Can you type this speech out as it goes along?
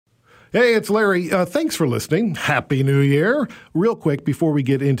Hey, it's Larry. Thanks for listening. Happy New Year. Real quick, before we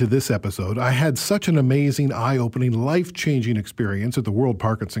get into this episode, I had such an amazing, eye-opening, life-changing experience at the World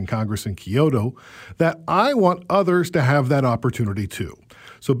Parkinson Congress in Kyoto that I want others to have that opportunity too.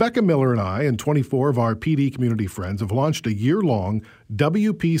 So Becca Miller and I and 24 of our PD community friends have launched a year-long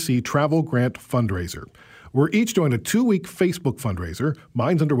WPC travel grant fundraiser. We're each doing a 2-week Facebook fundraiser.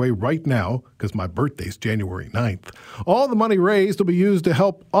 Mine's underway right now because my birthday's January 9th. All the money raised will be used to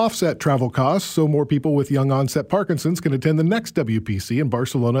help offset travel costs so more people with young onset Parkinson's can attend the next WPC in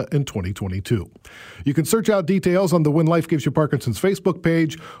Barcelona in 2022. You can search out details on the When Life Gives You Parkinson's Facebook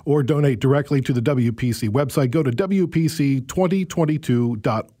page or donate directly to the WPC website. Go to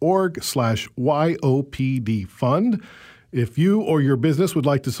wpc2022.org/YOPD fund. If you or your business would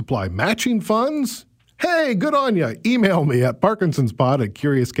like to supply matching funds, hey, good on ya. Email me at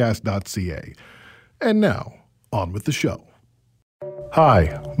parkinsonspod@curiouscast.ca. And now, on with the show.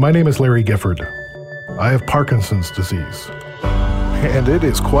 Hi, my name is Larry Gifford. I have Parkinson's disease. And it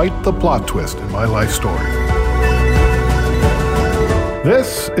is quite the plot twist in my life story.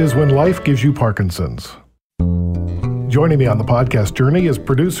 This is When Life Gives You Parkinson's. Joining me on the podcast journey is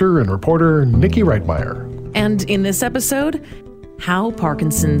producer and reporter Nikki Reitmeyer. And in this episode, how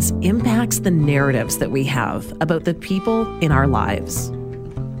Parkinson's impacts the narratives that we have about the people in our lives.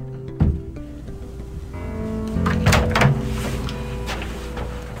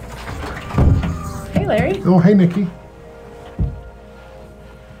 Hey, Larry. Oh, hey, Nikki.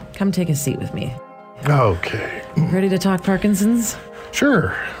 Come take a seat with me. Okay. Ready to talk Parkinson's?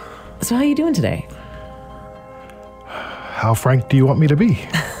 Sure. So how you doing today? How frank do you want me to be?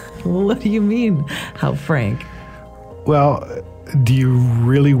 What do you mean, how frank? Well, do you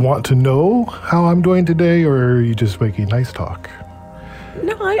really want to know how I'm doing today, or are you just making nice talk?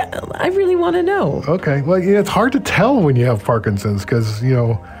 No, I really want to know. Okay. Well, yeah, it's hard to tell when you have Parkinson's because,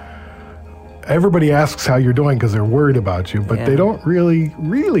 everybody asks how you're doing because they're worried about you, but they don't really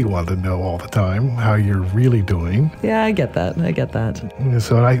want to know all the time how you're really doing. Yeah, I get that.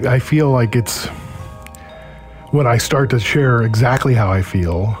 So I feel like it's when I start to share exactly how I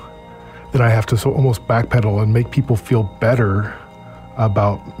feel, then I have to almost backpedal and make people feel better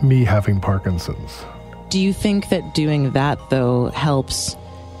about me having Parkinson's. Do you think that doing that, though, helps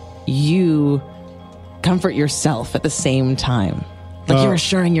you comfort yourself at the same time? Like you're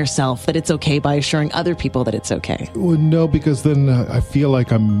assuring yourself that it's okay by assuring other people that it's okay? Well, no, because then I feel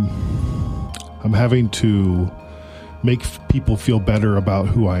like I'm having to make people feel better about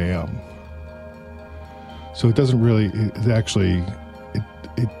who I am. So it doesn't really,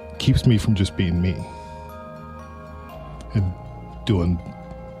 it keeps me from just being me and doing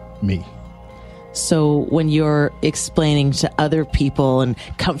me. So when you're explaining to other people and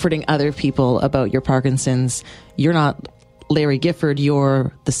comforting other people about your Parkinson's, you're not Larry Gifford,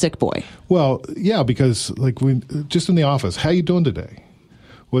 you're the sick boy. Well, yeah, because just in the office, how you doing today?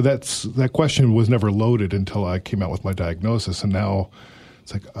 Well, that question was never loaded until I came out with my diagnosis, and now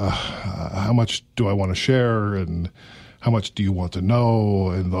it's like, how much do I want to share, and how much do you want to know?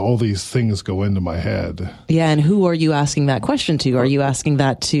 And all these things go into my head. Yeah, and who are you asking that question to? Are you asking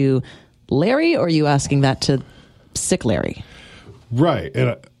that to Larry, or are you asking that to sick Larry? Right,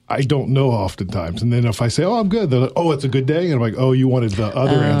 and I don't know oftentimes. And then if I say, I'm good, they're like, it's a good day. And I'm like, you wanted the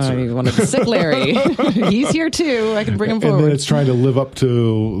other answer. You wanted the sick Larry. He's here too. I can bring him forward. And then it's trying to live up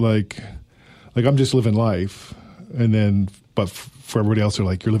to like I'm just living life. And then, but for everybody else, they're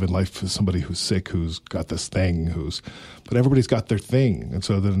like, you're living life as somebody who's sick, who's got this thing, but everybody's got their thing. And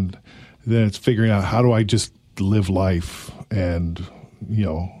so then it's figuring out, how do I just live life? And,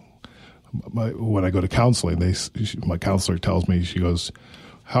 when I go to counseling, my counselor tells me, she goes,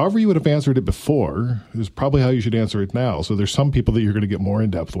 however you would have answered it before is probably how you should answer it now. So there's some people that you're going to get more in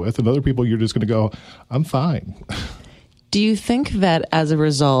depth with, and other people you're just going to go, I'm fine. Do you think that as a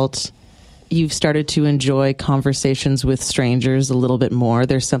result, you've started to enjoy conversations with strangers a little bit more?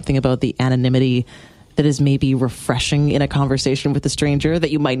 There's something about the anonymity that is maybe refreshing in a conversation with a stranger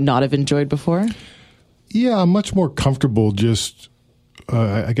that you might not have enjoyed before? Yeah, I'm much more comfortable, just,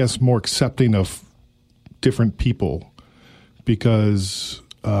 I guess, more accepting of different people because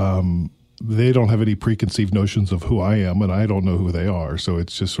they don't have any preconceived notions of who I am, and I don't know who they are. So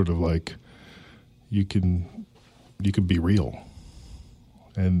it's just sort of like you can be real.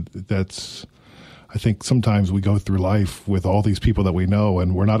 And that's, I think sometimes we go through life with all these people that we know,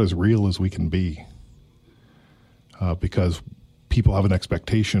 and we're not as real as we can be because people have an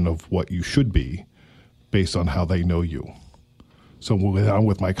expectation of what you should be based on how they know you. So when I'm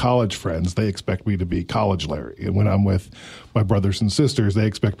with my college friends, they expect me to be college Larry. And when I'm with my brothers and sisters, they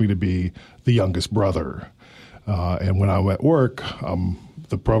expect me to be the youngest brother. And when I'm at work, I'm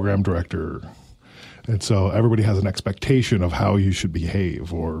the program director. And so everybody has an expectation of how you should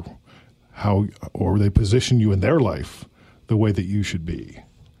behave or they position you in their life the way that you should be.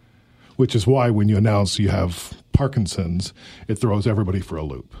 Which is why when you announce you have Parkinson's, it throws everybody for a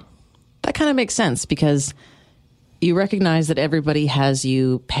loop. That kind of makes sense because you recognize that everybody has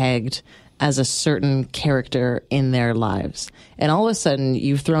you pegged as a certain character in their lives. And all of a sudden,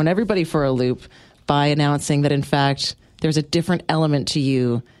 you've thrown everybody for a loop by announcing that, in fact, there's a different element to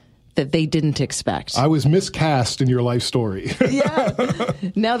you that they didn't expect. I was miscast in your life story. Yeah.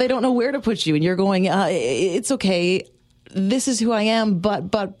 Now they don't know where to put you, and you're going, it's okay. This is who I am,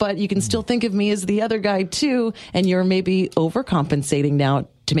 but you can still think of me as the other guy too, and you're maybe overcompensating now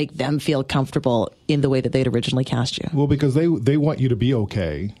to make them feel comfortable in the way that they'd originally cast you. Well, because they want you to be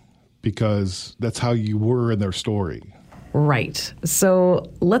okay, because that's how you were in their story. Right.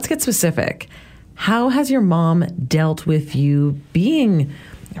 So let's get specific. How has your mom dealt with you being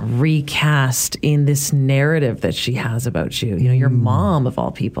recast in this narrative that she has about you? You know, your mom of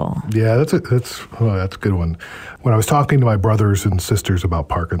all people. Yeah, that's a good one. When I was talking to my brothers and sisters about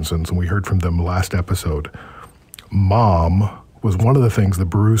Parkinson's, and we heard from them last episode, mom was one of the things that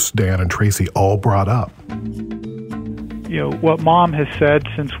Bruce, Dan, and Tracy all brought up. You know, what Mom has said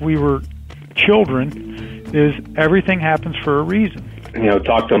since we were children is everything happens for a reason. You know,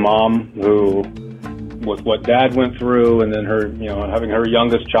 talk to Mom, who, with what Dad went through, and then her, you know, having her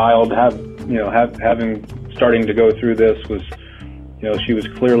youngest child starting to go through this was, you know, she was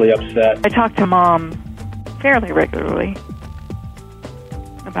clearly upset. I talk to Mom fairly regularly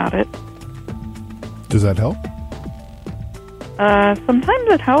about it. Does that help?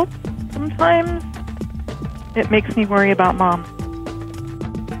 Sometimes it helps. Sometimes it makes me worry about Mom.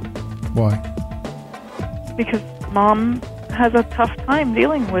 Why? Because Mom has a tough time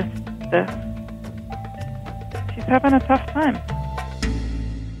dealing with this. She's having a tough time.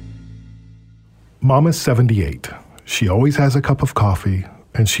 Mom is 78. She always has a cup of coffee,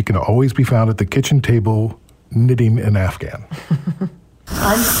 and she can always be found at the kitchen table knitting an Afghan.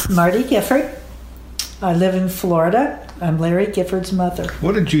 I'm Marty Gifford. I live in Florida. I'm Larry Gifford's mother.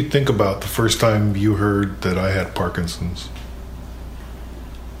 What did you think about the first time you heard that I had Parkinson's?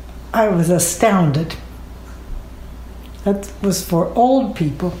 I was astounded. That was for old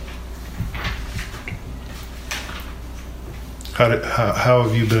people. How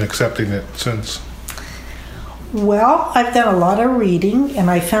have you been accepting it since? Well, I've done a lot of reading, and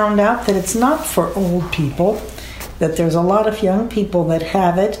I found out that it's not for old people, that there's a lot of young people that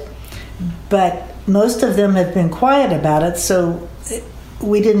have it, but most of them have been quiet about it, so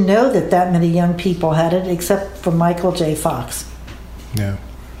we didn't know that many young people had it, except for Michael J. Fox. Yeah.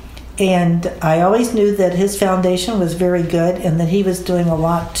 And I always knew that his foundation was very good and that he was doing a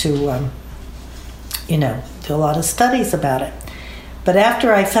lot to, do a lot of studies about it. But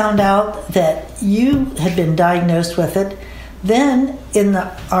after I found out that you had been diagnosed with it, then in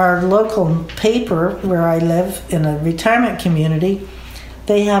our local paper where I live, in a retirement community,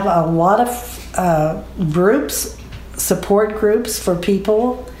 they have a lot of groups, support groups for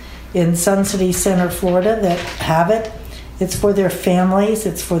people in Sun City Center, Florida that have it. It's for their families.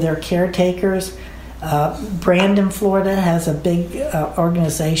 It's for their caretakers. Brandon, Florida has a big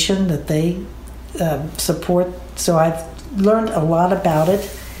organization that they support. So I've learned a lot about it.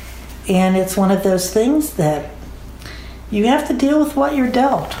 And it's one of those things that you have to deal with what you're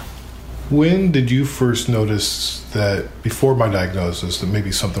dealt. When did you first notice that, before my diagnosis, that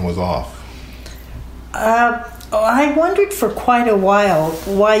maybe something was off? I wondered for quite a while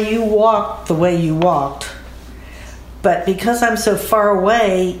why you walked the way you walked. But because I'm so far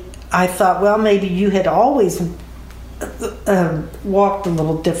away, I thought, well, maybe you had always walked a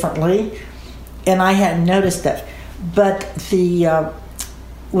little differently, and I hadn't noticed that. But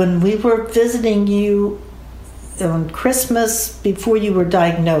when we were visiting you on Christmas before you were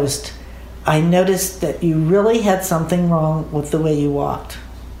diagnosed, I noticed that you really had something wrong with the way you walked.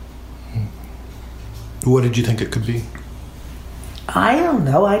 What did you think it could be? I don't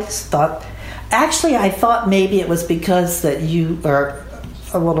know. I just thought... Actually, I thought maybe it was because that you are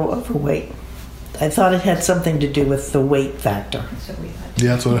a little overweight. I thought it had something to do with the weight factor.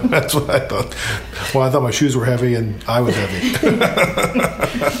 Yeah, that's what I thought. Well, I thought my shoes were heavy and I was heavy.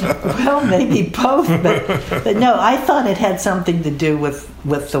 Well, maybe both, but no, I thought it had something to do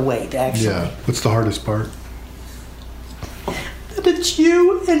with the weight, actually. Yeah. What's the hardest part? That it's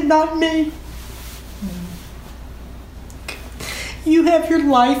you and not me. You have your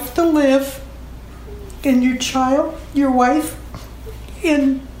life to live, and your child, your wife.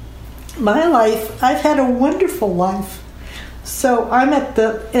 In my life, I've had a wonderful life. So I'm at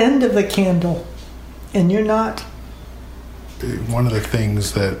the end of the candle, and you're not. one of the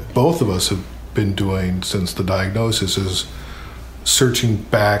things that both of us have been doing since the diagnosis is searching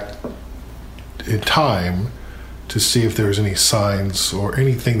back in time to see if there's any signs or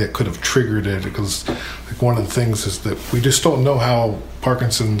anything that could have triggered it, because like one of the things is that we just don't know how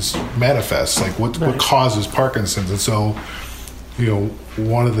Parkinson's manifests, like what causes Parkinson's. And so,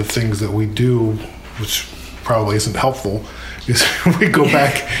 one of the things that we do, which probably isn't helpful, is we go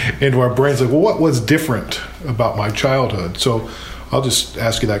back into our brains like, well, what was different about my childhood? So I'll just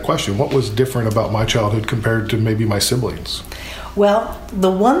ask you that question. What was different about my childhood compared to maybe my siblings? Well,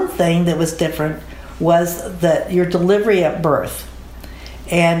 the one thing that was different was that your delivery at birth.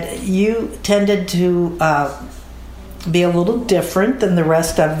 And you tended to be a little different than the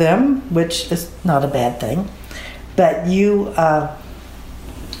rest of them, which is not a bad thing. But you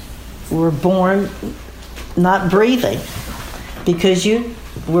were born not breathing because you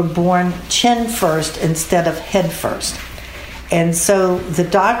were born chin first instead of head first. And so the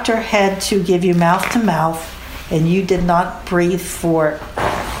doctor had to give you mouth to mouth, and you did not breathe for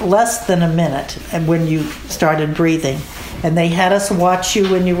less than a minute when you started breathing. And they had us watch you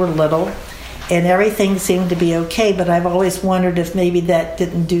when you were little, and everything seemed to be okay, but I've always wondered if maybe that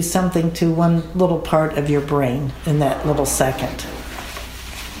didn't do something to one little part of your brain in that little second.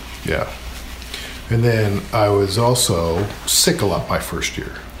 Yeah. And then I was also sick a lot my first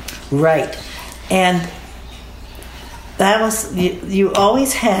year. Right. And that was, you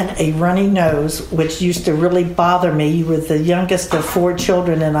always had a runny nose, which used to really bother me. You were the youngest of 4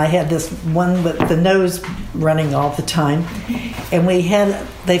 children, and I had this one with the nose running all the time. And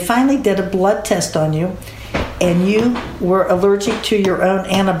they finally did a blood test on you, and you were allergic to your own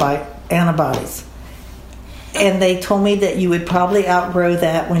antibodies. And they told me that you would probably outgrow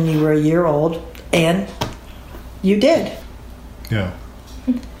that when you were a year old, and you did. Yeah.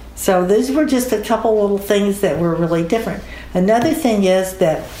 So those were just a couple little things that were really different. Another thing is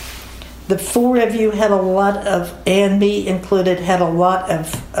that the 4 of you had a lot of, and me included, had a lot of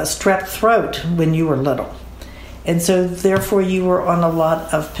strep throat when you were little. And so therefore you were on a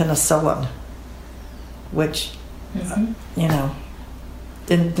lot of penicillin, which, and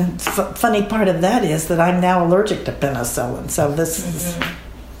the funny part of that is that I'm now allergic to penicillin. So this is,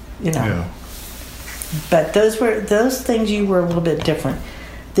 Yeah. But those things you were a little bit different.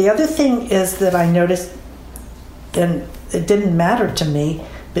 The other thing is that I noticed, and it didn't matter to me,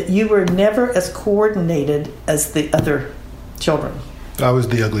 but you were never as coordinated as the other children. I was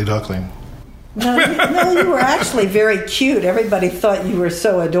the ugly duckling. No, you were actually very cute. Everybody thought you were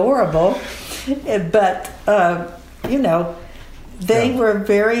so adorable. But, they were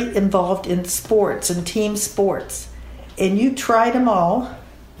very involved in sports and team sports. And you tried them all,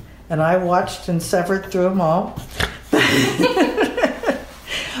 and I watched and suffered through them all.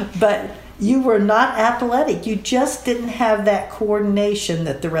 But you were not athletic. You just didn't have that coordination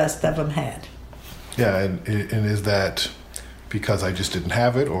that the rest of them had. Yeah, and is that because I just didn't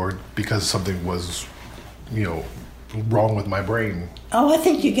have it, or because something was, wrong with my brain? Oh, I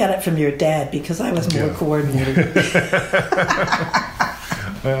think you got it from your dad, because I was more coordinated.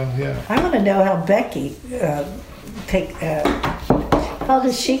 Well, yeah. I want to know how Becky how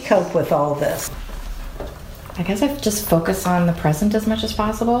does she cope with all this? I guess I just focus on the present as much as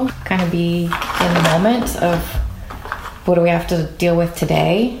possible. Kind of be in the moment of what do we have to deal with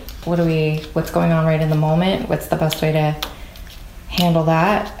today? What's going on right in the moment? What's the best way to handle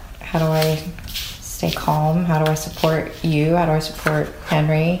that? How do I stay calm? How do I support you? How do I support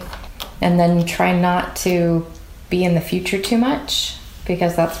Henry? And then try not to be in the future too much,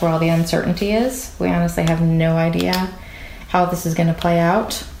 because that's where all the uncertainty is. We honestly have no idea how this is going to play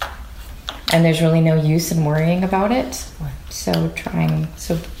out. And there's really no use in worrying about it. So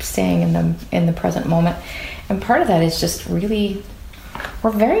staying in the present moment. And part of that is just really,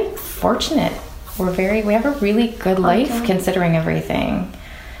 we're very fortunate. We have a really good life considering everything.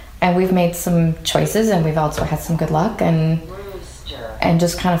 And we've made some choices, and we've also had some good luck, and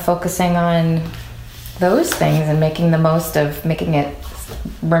just kind of focusing on those things and making the most of making it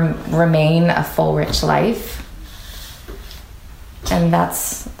remain a full, rich life. And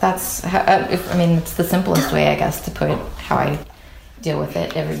that's it's the simplest way, I guess, to put how I deal with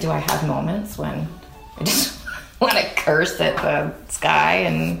it. Do I have moments when I just want to curse at the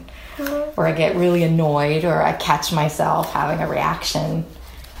sky, or I get really annoyed, or I catch myself having a reaction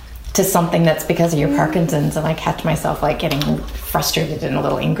to something that's because of your Parkinson's, and I catch myself like getting frustrated and a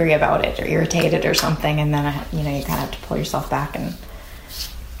little angry about it or irritated or something, and then you kind of have to pull yourself back and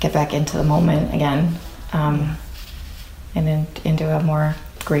get back into the moment again. And then into a more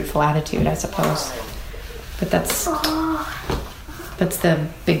grateful attitude, I suppose. But that's the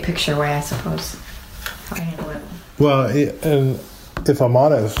big picture way, I suppose, how I handle it. Well, and if I'm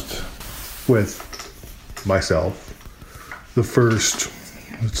honest with myself, the first,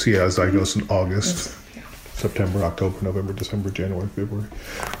 let's see, I was diagnosed in August, September, October, November, December, January, February.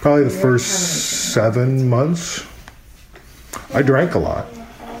 Probably the first 7 months, I drank a lot.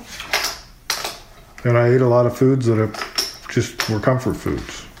 And I ate a lot of foods that just were comfort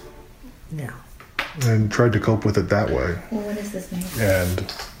foods. Yeah. And tried to cope with it that way. Well, what is this name?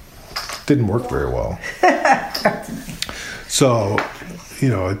 And didn't work very well. So,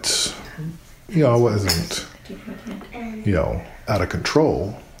 it's, I wasn't, out of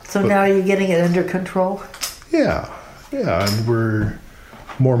control. So now you're getting it under control? Yeah, and we're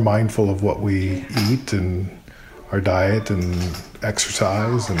more mindful of what we eat and our diet and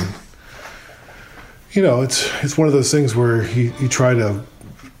exercise, and it's one of those things where you try to.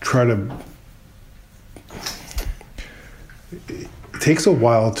 It takes a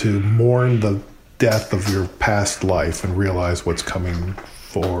while to mourn the death of your past life and realize what's coming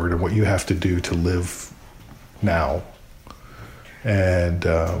forward and what you have to do to live now. And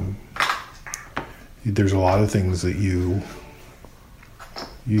there's a lot of things that you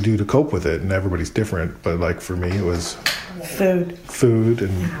do to cope with it, and everybody's different. But like for me, it was food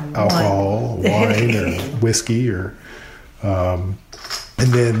and alcohol, wine or whiskey, or and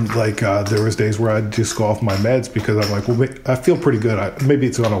then there was days where I'd just go off my meds because I'm like, well, I feel pretty good. Maybe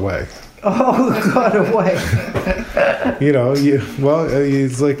it's gone away. Oh, it got away.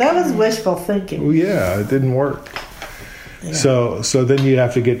 It's like that was wishful thinking. Well, yeah, it didn't work. Yeah. So then you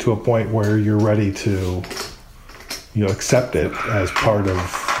have to get to a point where you're ready to, accept it as part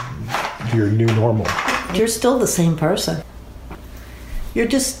of your new normal. You're still the same person. You're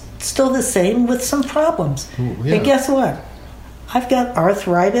just still the same with some problems. Yeah. And guess what? I've got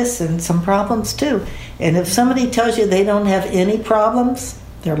arthritis and some problems too. And if somebody tells you they don't have any problems,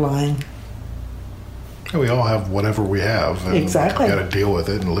 they're lying. We all have whatever we have. And exactly. We got to deal with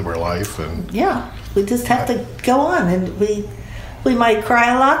it and live our life. And yeah, we just have to go on. And we might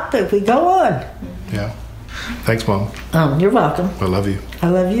cry a lot, but we go on. Yeah. Thanks, Mom. You're welcome. I love you. I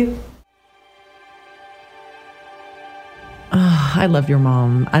love you. Oh, I love your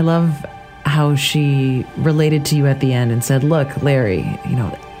mom. I love how she related to you at the end and said, look, Larry,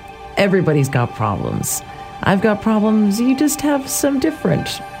 everybody's got problems. I've got problems. You just have some different,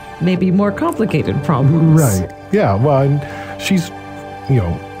 maybe more complicated problems. Right. Yeah. Well, and she's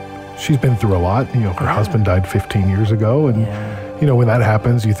been through a lot. Her husband died 15 years ago. And, when that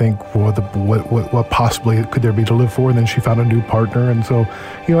happens, you think, well, what possibly could there be to live for? And then she found a new partner. And so,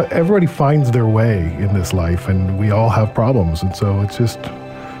 everybody finds their way in this life, and we all have problems. And so it's just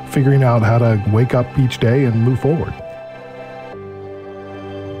figuring out how to wake up each day and move forward.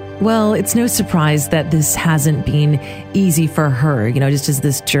 Well, it's no surprise that this hasn't been easy for her, just as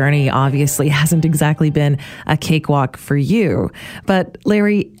this journey obviously hasn't exactly been a cakewalk for you. But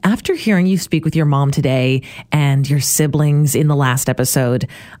Larry, after hearing you speak with your mom today and your siblings in the last episode,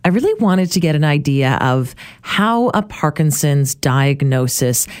 I really wanted to get an idea of how a Parkinson's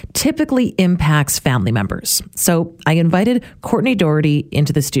diagnosis typically impacts family members. So I invited Courtney Doherty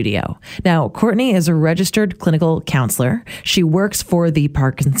into the studio. Now, Courtney is a registered clinical counselor. She works for the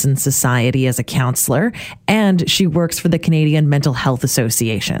Parkinson's Society as a counselor, and she works for the Canadian Mental Health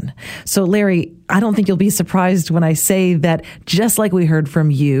Association. So, Larry, I don't think you'll be surprised when I say that just like we heard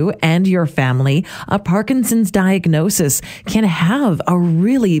from you and your family, a Parkinson's diagnosis can have a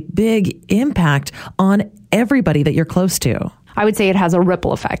really big impact on everybody that you're close to. I would say it has a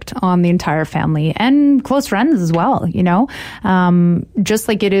ripple effect on the entire family and close friends as well, just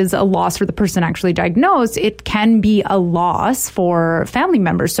like it is a loss for the person actually diagnosed, it can be a loss for family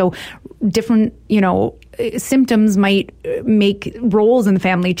members. So different, symptoms might make roles in the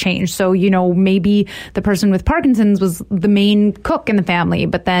family change. So, maybe the person with Parkinson's was the main cook in the family,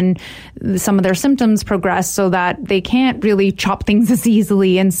 but then some of their symptoms progress so that they can't really chop things as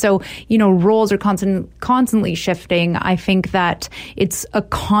easily. And so, roles are constantly shifting. I think that it's a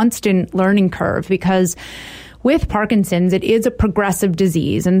constant learning curve because with Parkinson's, it is a progressive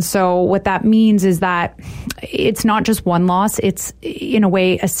disease. And so what that means is that it's not just one loss. It's, in a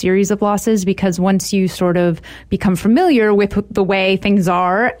way, a series of losses, because once you sort of become familiar with the way things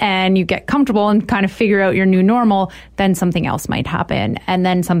are and you get comfortable and kind of figure out your new normal, then something else might happen and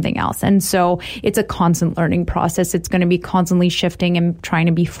then something else. And so it's a constant learning process. It's going to be constantly shifting and trying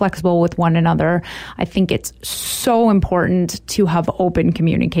to be flexible with one another. I think it's so important to have open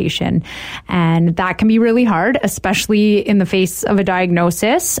communication, and that can be really hard. hard, especially in the face of a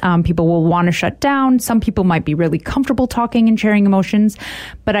diagnosis. People will want to shut down. Some people might be really comfortable talking and sharing emotions.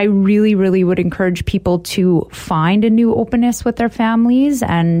 But I really, really would encourage people to find a new openness with their families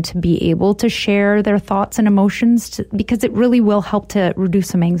and to be able to share their thoughts and emotions because it really will help to reduce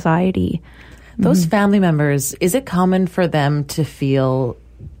some anxiety. Those family members, is it common for them to feel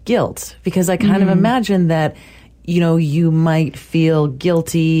guilt? Because I kind of imagine that, you might feel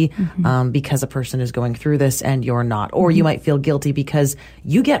guilty because a person is going through this and you're not. Or you might feel guilty because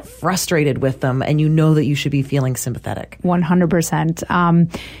you get frustrated with them and you know that you should be feeling sympathetic.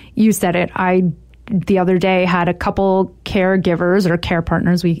 100%. You said it. The other day had a couple caregivers or care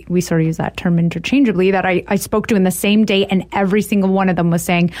partners, we sort of use that term interchangeably, that I spoke to in the same day, and every single one of them was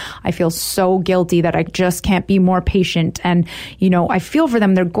saying, I feel so guilty that I just can't be more patient. And, I feel for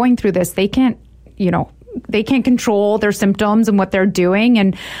them. They're going through this. They can't control their symptoms and what they're doing.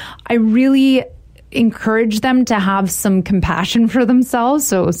 And I really encourage them to have some compassion for themselves.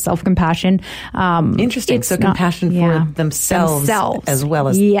 So self-compassion. Interesting. So compassion for themselves as well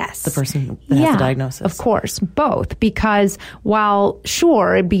as the person that has the diagnosis. Of course, both. Because while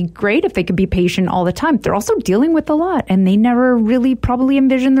sure, it'd be great if they could be patient all the time, they're also dealing with a lot and they never really probably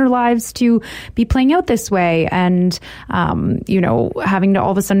envisioned their lives to be playing out this way. And, having to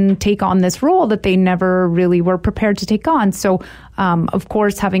all of a sudden take on this role that they never really were prepared to take on. So, of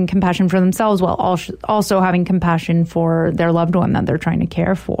course, having compassion for themselves while also having compassion for their loved one that they're trying to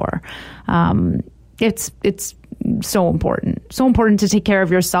care for. It's so important. So important to take care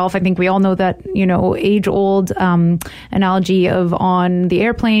of yourself. I think we all know that, age-old analogy of on the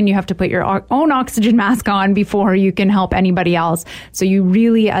airplane, you have to put your own oxygen mask on before you can help anybody else. So you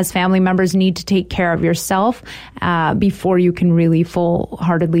really, as family members, need to take care of yourself before you can really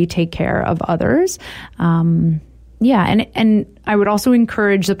full-heartedly take care of others. And I would also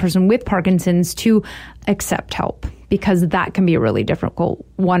encourage the person with Parkinson's to accept help, because that can be a really difficult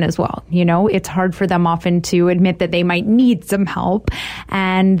one as well. It's hard for them often to admit that they might need some help,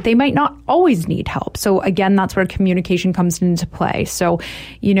 and they might not always need help. So again, that's where communication comes into play. So,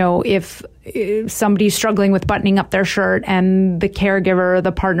 if somebody's struggling with buttoning up their shirt and the caregiver,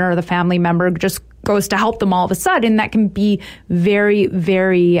 the partner, or the family member just goes to help them all of a sudden, that can be very,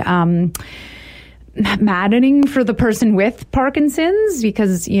 very maddening for the person with Parkinson's,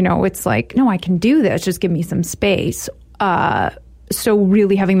 because, it's like, no, I can do this. Just give me some space. So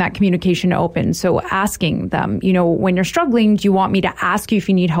really having that communication open. So asking them, when you're struggling, do you want me to ask you if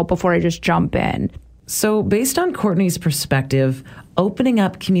you need help before I just jump in? So based on Courtney's perspective, opening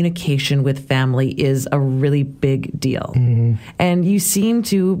up communication with family is a really big deal. And you seem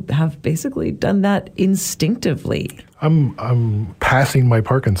to have basically done that instinctively. I'm passing my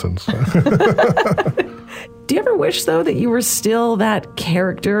Parkinson's. Do you ever wish, though, that you were still that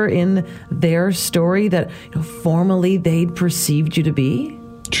character in their story that formerly they'd perceived you to be?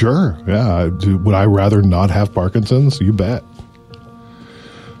 Sure, yeah. Would I rather not have Parkinson's? You bet.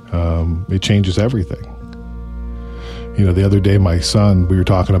 It changes everything. The other day, my son, we were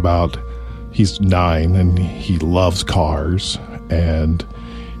talking about, he's 9 and he loves cars, and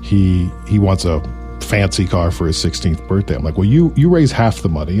he wants a fancy car for his 16th birthday. I'm like, well, you raise half the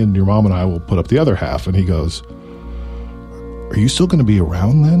money and your mom and I will put up the other half. And he goes, are you still going to be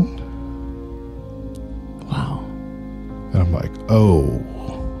around then? Wow. And I'm like, oh,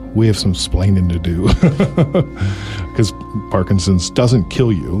 we have some explaining to do. Because Parkinson's doesn't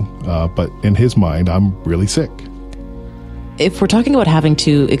kill you, but in his mind, I'm really sick. If we're talking about having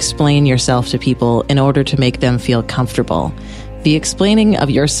to explain yourself to people in order to make them feel comfortable, the explaining of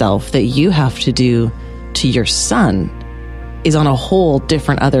yourself that you have to do to your son is on a whole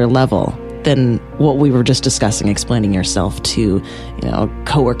different other level than what we were just discussing, explaining yourself to,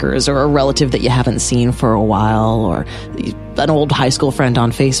 coworkers or a relative that you haven't seen for a while, or an old high school friend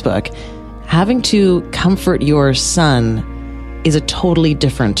on Facebook. Having to comfort your son is a totally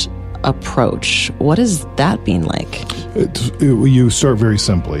different approach. What has that been like? You start very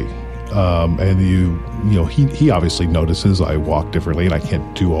simply. And he obviously notices I walk differently and I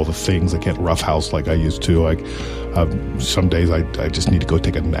can't do all the things. I can't roughhouse like I used to. Some days I just need to go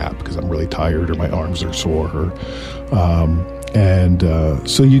take a nap because I'm really tired or my arms are sore.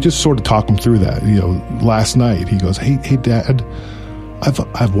 So you just sort of talk him through that. Last night he goes, Hey, Dad,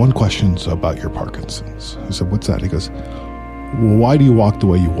 I have one question about your Parkinson's. I said, what's that? He goes, well, why do you walk the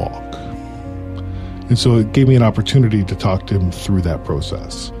way you walk? And so it gave me an opportunity to talk to him through that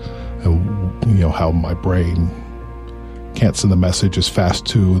process. And, how my brain can't send the message as fast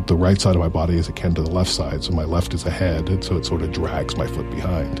to the right side of my body as it can to the left side. So my left is ahead, and so it sort of drags my foot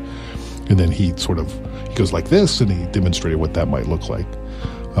behind. And then he goes like this, and he demonstrated what that might look like.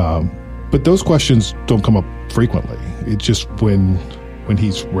 But those questions don't come up frequently. It's just when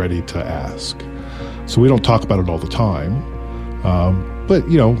he's ready to ask. So we don't talk about it all the time. But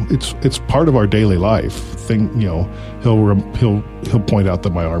it's part of our daily life. He'll point out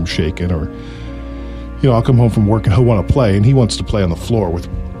that my arm's shaking, or I'll come home from work and he'll want to play, and he wants to play on the floor with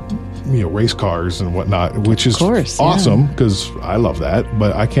race cars and whatnot, which is awesome because I love that.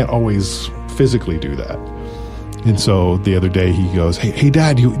 But I can't always physically do that. And so the other day he goes, "Hey,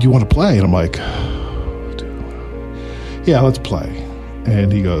 Dad, do you want to play?" And I'm like, "Yeah, let's play."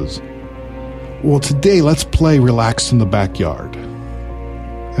 And he goes, "Well, today let's play relaxed in the backyard."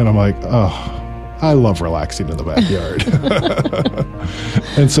 And I'm like, "Oh, I love relaxing in the backyard."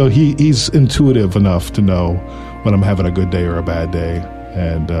 And so he's intuitive enough to know when I'm having a good day or a bad day,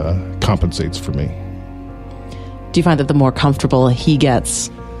 and compensates for me. Do you find that the more comfortable he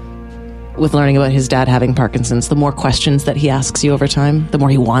gets with learning about his dad having Parkinson's, the more questions that he asks you over time, the more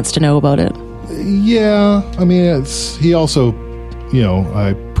he wants to know about it? Yeah. I mean, he also,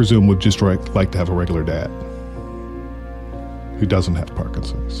 I presume would just like to have a regular dad who doesn't have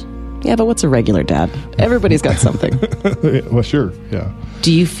Parkinson's. Yeah, but what's a regular dad? Everybody's got something. Well, sure, yeah.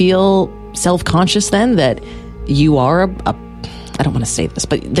 Do you feel self-conscious then that you are I don't want to say this,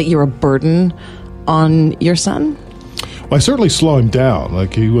 but that you're a burden on your son? Well, I certainly slow him down.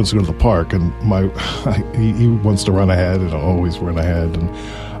 Like, he wants to go to the park, and he wants to run ahead, and I'll always run ahead. And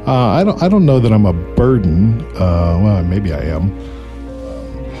I don't know that I'm a burden. Well, maybe I am.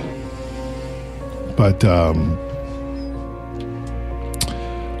 But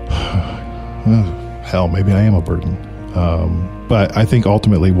hell, maybe I am a burden. But I think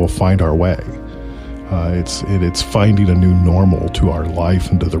ultimately we'll find our way. It's finding a new normal to our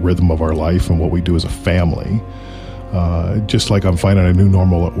life and to the rhythm of our life and what we do as a family. Just like I'm finding a new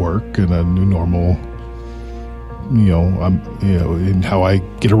normal at work and a new normal, in how I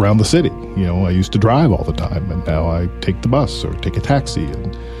get around the city. I used to drive all the time, and now I take the bus or take a taxi,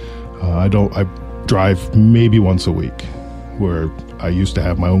 and I drive maybe once a week, where I used to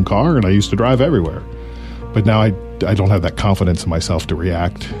have my own car and I used to drive everywhere. But now I don't have that confidence in myself to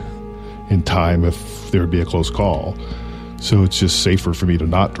react in time if there would be a close call. So it's just safer for me to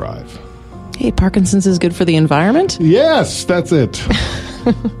not drive. Hey, Parkinson's is good for the environment? Yes, that's it.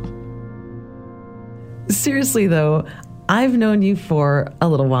 Seriously, though, I've known you for a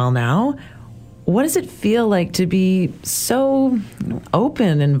little while now. What does it feel like to be so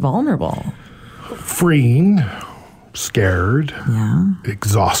open and vulnerable? Freeing, scared,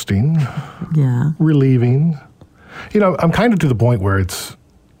 exhausting, relieving. I'm kind of to the point where it's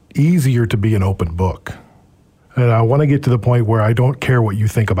easier to be an open book. And I want to get to the point where I don't care what you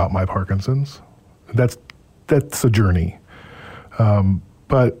think about my Parkinson's. That's a journey.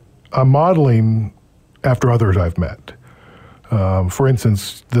 But I'm modeling after others I've met. For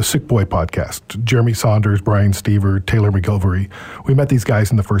instance, the Sick Boy podcast, Jeremy Saunders, Brian Stever, Taylor McGilvery. We met these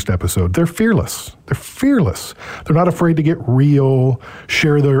guys in the first episode. They're fearless. They're not afraid to get real,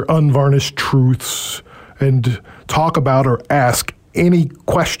 share their unvarnished truths, and talk about or ask any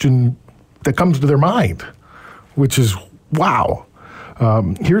question that comes to their mind, which is wow.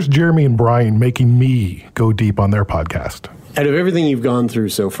 Here's Jeremy and Brian making me go deep on their podcast. Out of everything you've gone through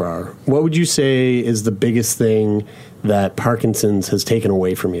so far, what would you say is the biggest thing that Parkinson's has taken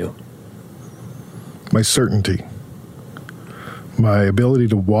away from you? My certainty. My ability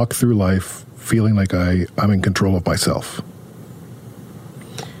to walk through life feeling like I'm in control of myself.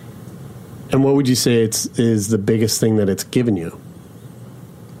 And what would you say is the biggest thing that it's given you?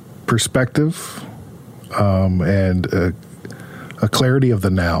 Perspective, and a clarity of the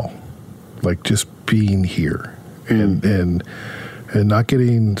now, like just being here, and not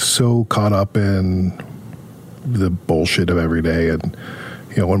getting so caught up in the bullshit of every day. And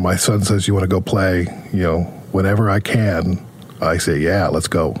when my son says, "You want to go play?" Whenever I can, I say, "Yeah, let's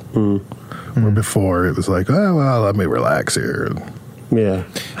go." Where before it was like, "Oh well, let me relax here." Yeah.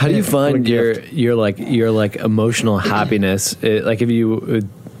 How do you find your emotional happiness? Like, if you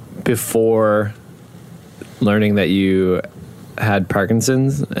before learning that you had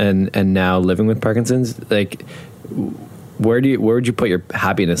Parkinson's and now living with Parkinson's, like, where would you put your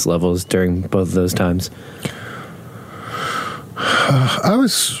happiness levels during both of those times? I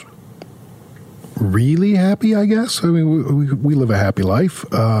was really happy, I guess. I mean, we live a happy life.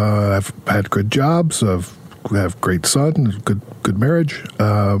 I've had good jobs. I have great son, good marriage.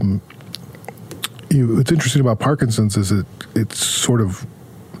 What's interesting about Parkinson's is it sort of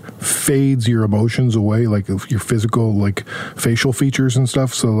fades your emotions away, like your physical, like facial features and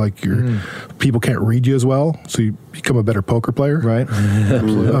stuff. So like people can't read you as well. So you become a better poker player, right?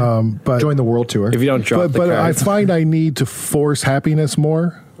 Absolutely. But join the world tour if you don't drop. But I find I need to force happiness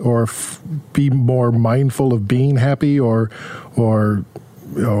more. or be more mindful of being happy, or you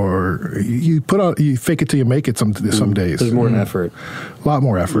fake it till you make it some days. There's more effort. A lot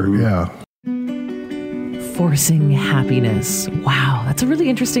more effort, yeah. Forcing happiness. Wow, that's a really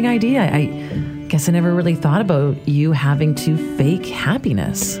interesting idea. I guess I never really thought about you having to fake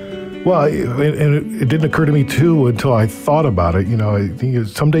happiness. Well, and it didn't occur to me, too, until I thought about it. I think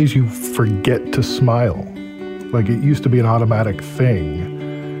some days you forget to smile. Like, it used to be an automatic thing,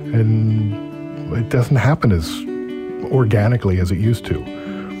 and it doesn't happen as organically as it used to.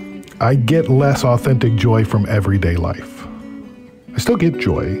 I get less authentic joy from everyday life. I still get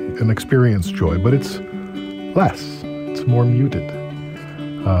joy and experience joy, but it's less. It's more muted.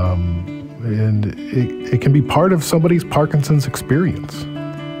 And it can be part of somebody's Parkinson's experience.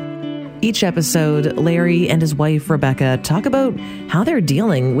 Each episode, Larry and his wife, Rebecca, talk about how they're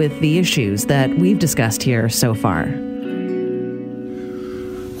dealing with the issues that we've discussed here so far.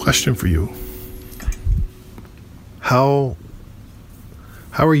 Question for you. How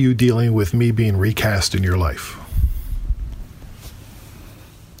are you dealing with me being recast in your life?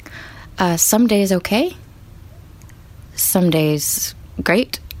 Some days okay. Some days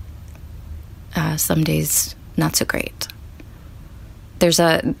great. Some days not so great. There's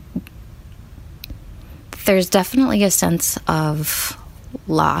definitely a sense of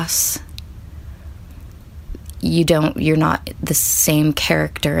loss. You're not the same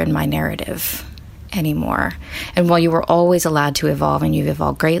character in my narrative anymore. And while you were always allowed to evolve, and you've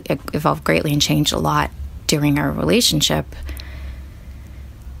evolved greatly and changed a lot during our relationship,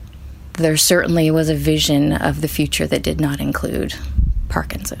 there certainly was a vision of the future that did not include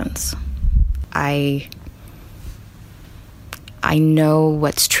Parkinson's. I know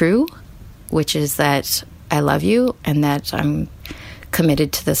what's true, which is that I love you and that I'm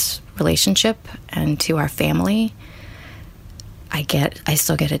committed to this relationship and to our family. I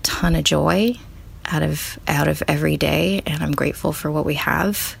still get a ton of joy out of every day, and I'm grateful for what we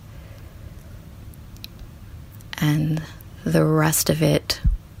have. And the rest of it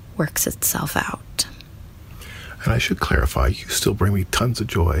works itself out. And I should clarify, you still bring me tons of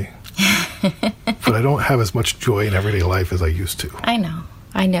joy. But I don't have as much joy in everyday life as I used to. I know.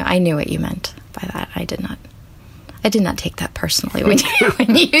 I knew what you meant by that. I did not take that personally when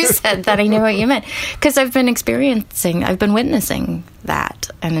you said that. I knew what you meant, because I've been witnessing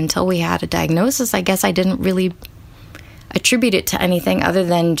that. And until we had a diagnosis, I guess I didn't really attribute it to anything other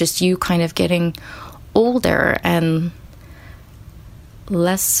than just you kind of getting older and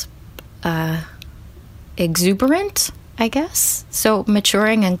less exuberant, I guess. So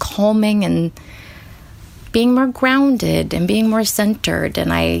maturing and calming and being more grounded and being more centered.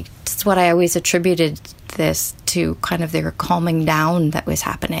 And that's what I always attributed this to, kind of their calming down that was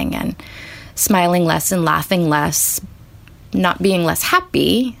happening, and smiling less and laughing less, not being less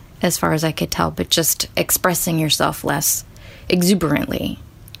happy as far as I could tell, but just expressing yourself less exuberantly.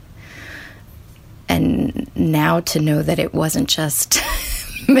 And now to know that it wasn't just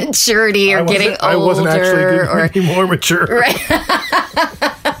maturity or getting older. I wasn't actually getting any more mature. Right.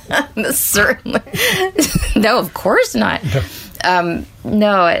 Certainly. No, of course not.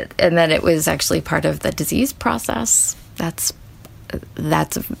 No, and then it was actually part of the disease process. That's a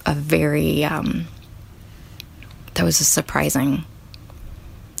very that was a surprising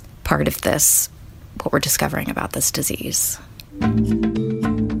part of this, what we're discovering about this disease.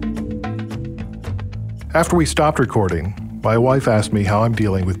 After we stopped recording, my wife asked me how I'm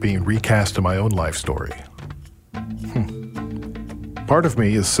dealing with being recast in my own life story. Part of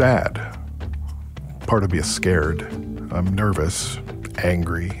me is sad. Part of me is scared. I'm nervous,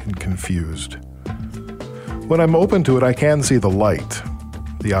 angry, and confused. When I'm open to it, I can see the light,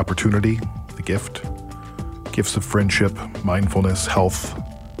 the opportunity, the gifts of friendship, mindfulness, health,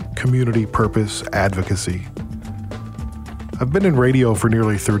 community, purpose, advocacy. I've been in radio for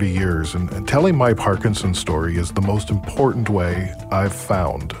nearly 30 years, and telling my Parkinson's story is the most important way I've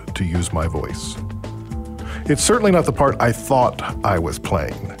found to use my voice. It's certainly not the part I thought I was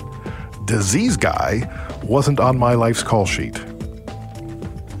playing. Disease guy wasn't on my life's call sheet.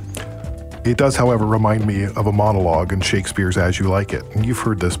 It does, however, remind me of a monologue in Shakespeare's As You Like It, and you've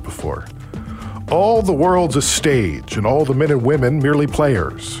heard this before. All the world's a stage, and all the men and women merely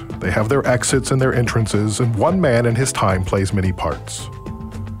players. They have their exits and their entrances, and one man in his time plays many parts.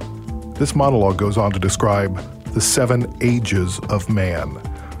 This monologue goes on to describe the 7 ages of man,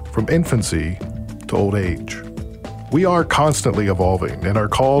 from infancy to old age. We are constantly evolving and are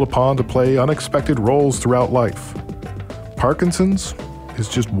called upon to play unexpected roles throughout life. Parkinson's is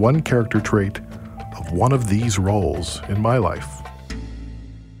just one character trait of one of these roles in my life.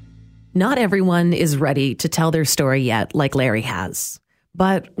 Not everyone is ready to tell their story yet, like Larry has.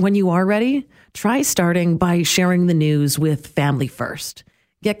 But when you are ready, try starting by sharing the news with family first.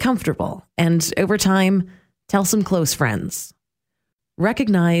 Get comfortable, and over time, tell some close friends.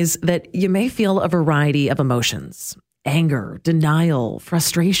 Recognize that you may feel a variety of emotions: anger, denial,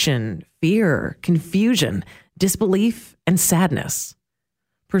 frustration, fear, confusion, disbelief, and sadness.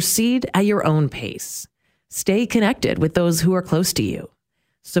 Proceed at your own pace. Stay connected with those who are close to you.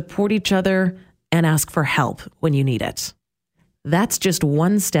 Support each other and ask for help when you need it. That's just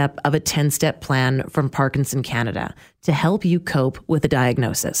one step of a 10-step plan from Parkinson Canada to help you cope with a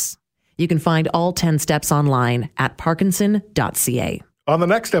diagnosis. You can find all 10 steps online at parkinson.ca. On the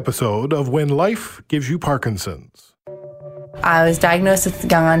next episode of When Life Gives You Parkinson's. I was diagnosed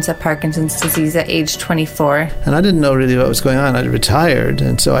with young onset Parkinson's disease at age 24. And I didn't know really what was going on. I'd retired,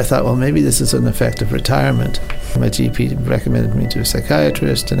 and so I thought, well, maybe this is an effect of retirement. My GP recommended me to a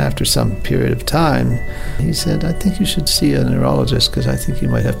psychiatrist, and after some period of time, he said, I think you should see a neurologist because I think you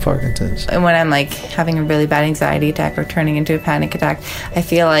might have Parkinson's. And when I'm like having a really bad anxiety attack or turning into a panic attack, I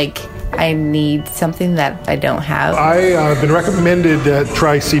feel like I need something that I don't have. I've been recommended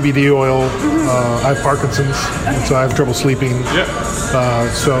try CBD oil. I have Parkinson's, and so I have trouble sleeping.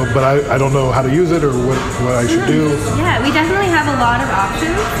 But I don't know how to use it or what I should do. Yeah, we definitely have a lot of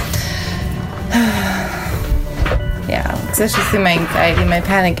options. Yeah, especially through my anxiety, my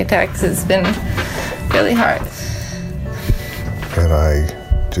panic attacks has been really hard. And I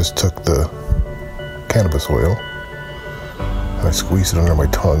just took the cannabis oil, I squeezed it under my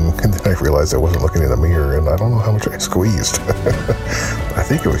tongue, and then I realized I wasn't looking in a mirror, and I don't know how much I squeezed. I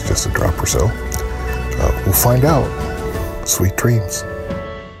think it was just a drop or so. We'll find out. Sweet dreams.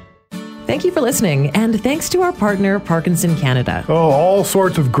 Thank you for listening, and thanks to our partner, Parkinson Canada. All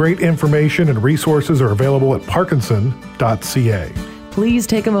sorts of great information and resources are available at parkinson.ca. Please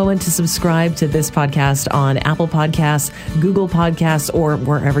take a moment to subscribe to this podcast on Apple Podcasts, Google Podcasts, or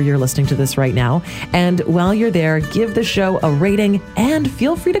wherever you're listening to this right now. And while you're there, give the show a rating and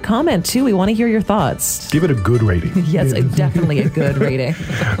feel free to comment too. We want to hear your thoughts. Give it a good rating. Yes, definitely a good rating.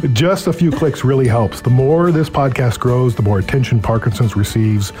 Just a few clicks really helps. The more this podcast grows, the more attention Parkinson's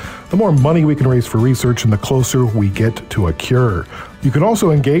receives, the more money we can raise for research, and the closer we get to a cure. You can also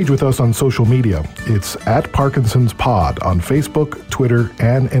engage with us on social media. It's at Parkinson's Pod on Facebook, Twitter,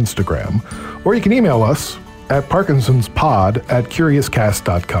 and Instagram. Or you can email us at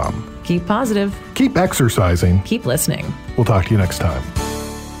parkinsonspod@curiouscast.com. Keep positive. Keep exercising. Keep listening. We'll talk to you next time.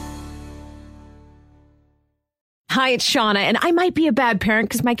 Hi, it's Shauna, and I might be a bad parent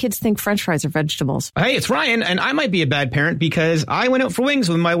because my kids think French fries are vegetables. Hey, it's Ryan, and I might be a bad parent because I went out for wings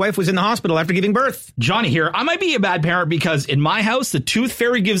when my wife was in the hospital after giving birth. Johnny here. I might be a bad parent because in my house, the tooth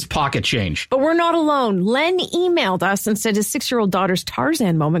fairy gives pocket change. But we're not alone. Len emailed us and said his 6-year-old daughter's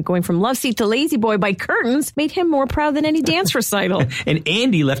Tarzan moment going from love seat to lazy boy by curtains made him more proud than any dance recital. And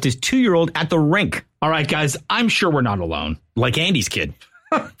Andy left his 2-year-old at the rink. All right, guys, I'm sure we're not alone. Like Andy's kid.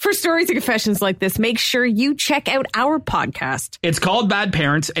 For stories and confessions like this, make sure you check out our podcast. It's called Bad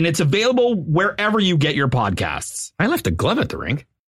Parents, and it's available wherever you get your podcasts. I left a glove at the rink.